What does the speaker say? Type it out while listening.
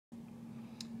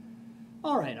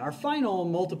All right, our final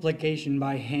multiplication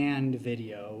by hand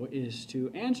video is to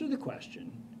answer the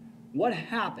question, what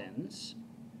happens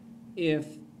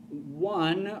if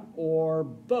one or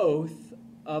both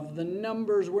of the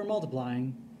numbers we're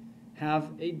multiplying have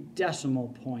a decimal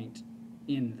point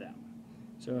in them?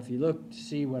 So if you look to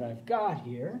see what I've got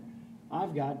here,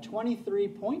 I've got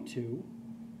 23.2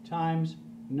 times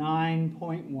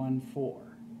 9.14.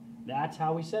 That's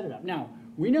how we set it up. Now,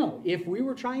 we know if we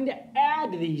were trying to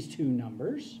add these two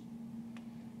numbers,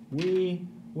 we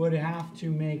would have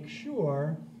to make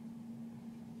sure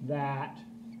that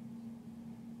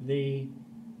the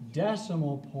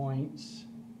decimal points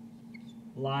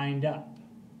lined up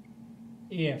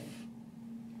if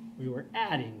we were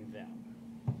adding them,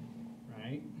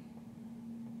 right?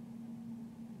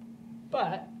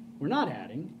 But we're not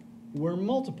adding, we're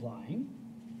multiplying.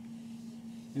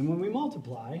 And when we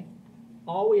multiply,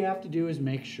 all we have to do is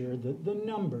make sure that the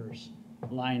numbers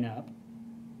line up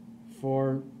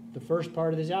for the first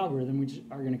part of this algorithm. We just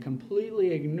are going to completely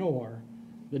ignore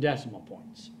the decimal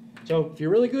points. So if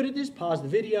you're really good at this, pause the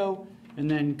video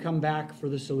and then come back for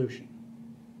the solution.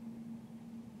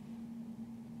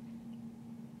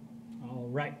 All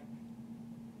right.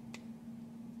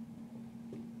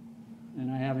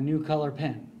 And I have a new color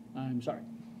pen. I'm sorry.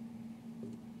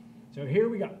 So here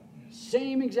we go.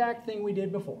 Same exact thing we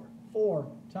did before. 4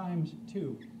 times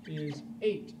 2 is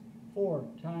 8. 4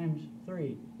 times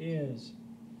 3 is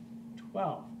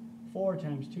 12. 4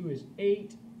 times 2 is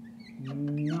 8,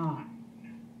 9.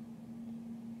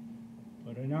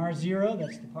 Put in our 0.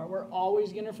 That's the part we're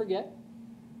always going to forget.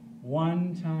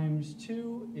 1 times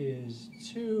 2 is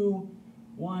 2.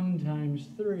 1 times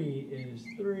 3 is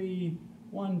 3.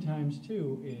 1 times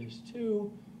 2 is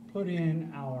 2. Put in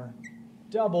our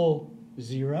double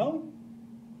 0.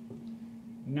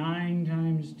 9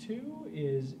 times 2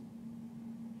 is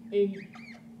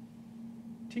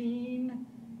 18.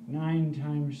 9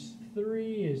 times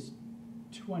 3 is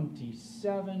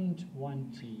 27,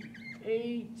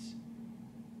 28.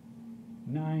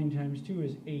 9 times 2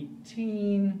 is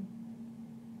 18.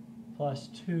 Plus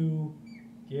 2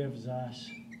 gives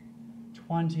us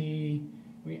 20.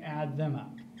 We add them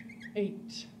up.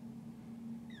 8,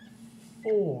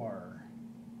 4,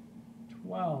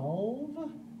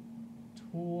 12,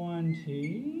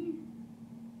 20,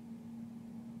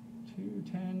 2,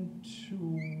 10,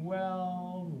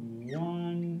 12,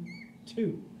 1,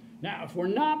 2. Now, if we're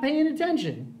not paying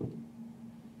attention,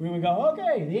 we're going to go,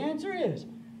 okay, the answer is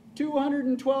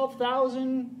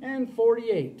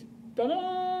 212,048.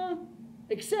 Ta-da!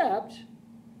 Except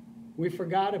we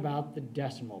forgot about the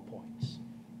decimal points.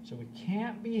 So we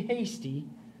can't be hasty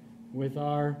with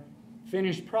our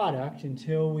finished product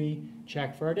until we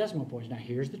check for our decimal points. Now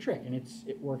here's the trick, and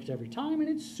it works every time, and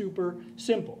it's super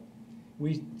simple.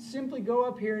 We simply go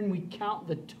up here and we count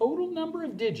the total number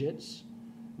of digits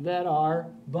that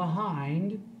are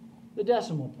behind the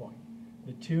decimal point.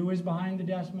 The 2 is behind the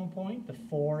decimal point, the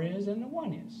 4 is, and the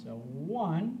 1 is. So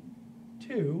 1,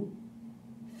 2,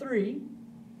 3,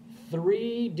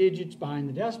 3 digits behind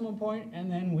the decimal point,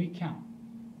 and then we count.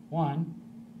 1,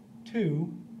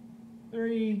 2,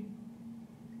 3,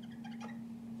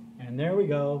 and there we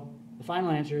go. The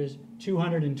final answer is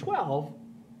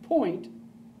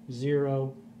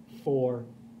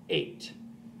 212.048.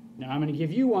 Now I'm going to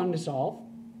give you one to solve,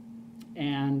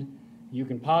 and you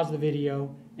can pause the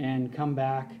video and come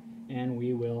back and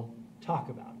we will talk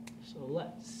about it. So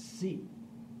let's see.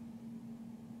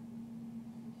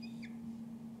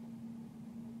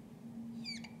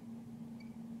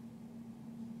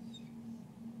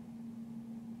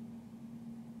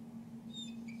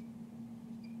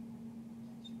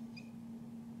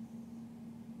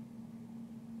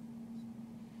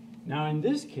 Now in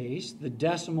this case, the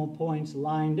decimal points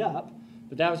lined up,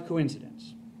 but that was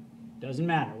coincidence. Doesn't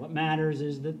matter. What matters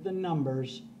is that the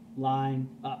numbers line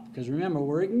up. Because remember,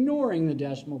 we're ignoring the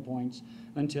decimal points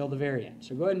until the very end.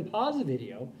 So go ahead and pause the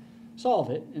video, solve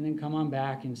it, and then come on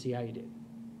back and see how you did.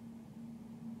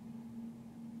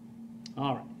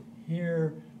 All right,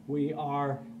 here we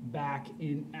are back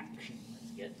in action.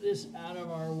 Let's get this out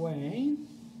of our way.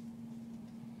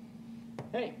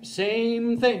 Hey,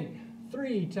 same thing.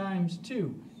 3 times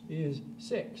 2 is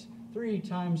 6. 3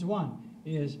 times 1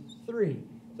 is 3.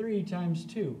 3 times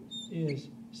 2 is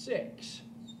 6.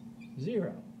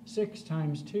 0. 6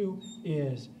 times 2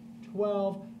 is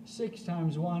 12. 6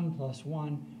 times 1 plus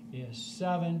 1 is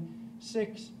 7.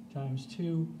 6 times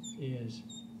 2 is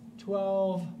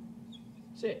 12.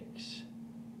 6,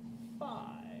 5,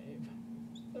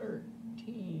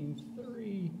 13,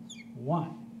 3,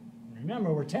 1.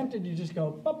 Remember, we're tempted to just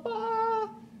go, ba-ba,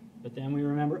 but then we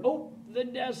remember, oh, the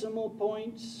decimal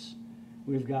points.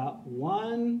 We've got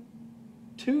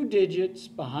 2 digits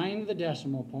behind the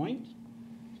decimal point.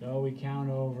 So we count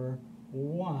over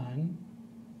 1,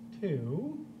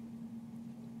 2,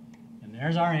 and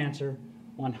there's our answer,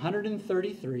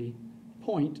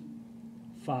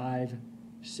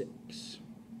 133.56.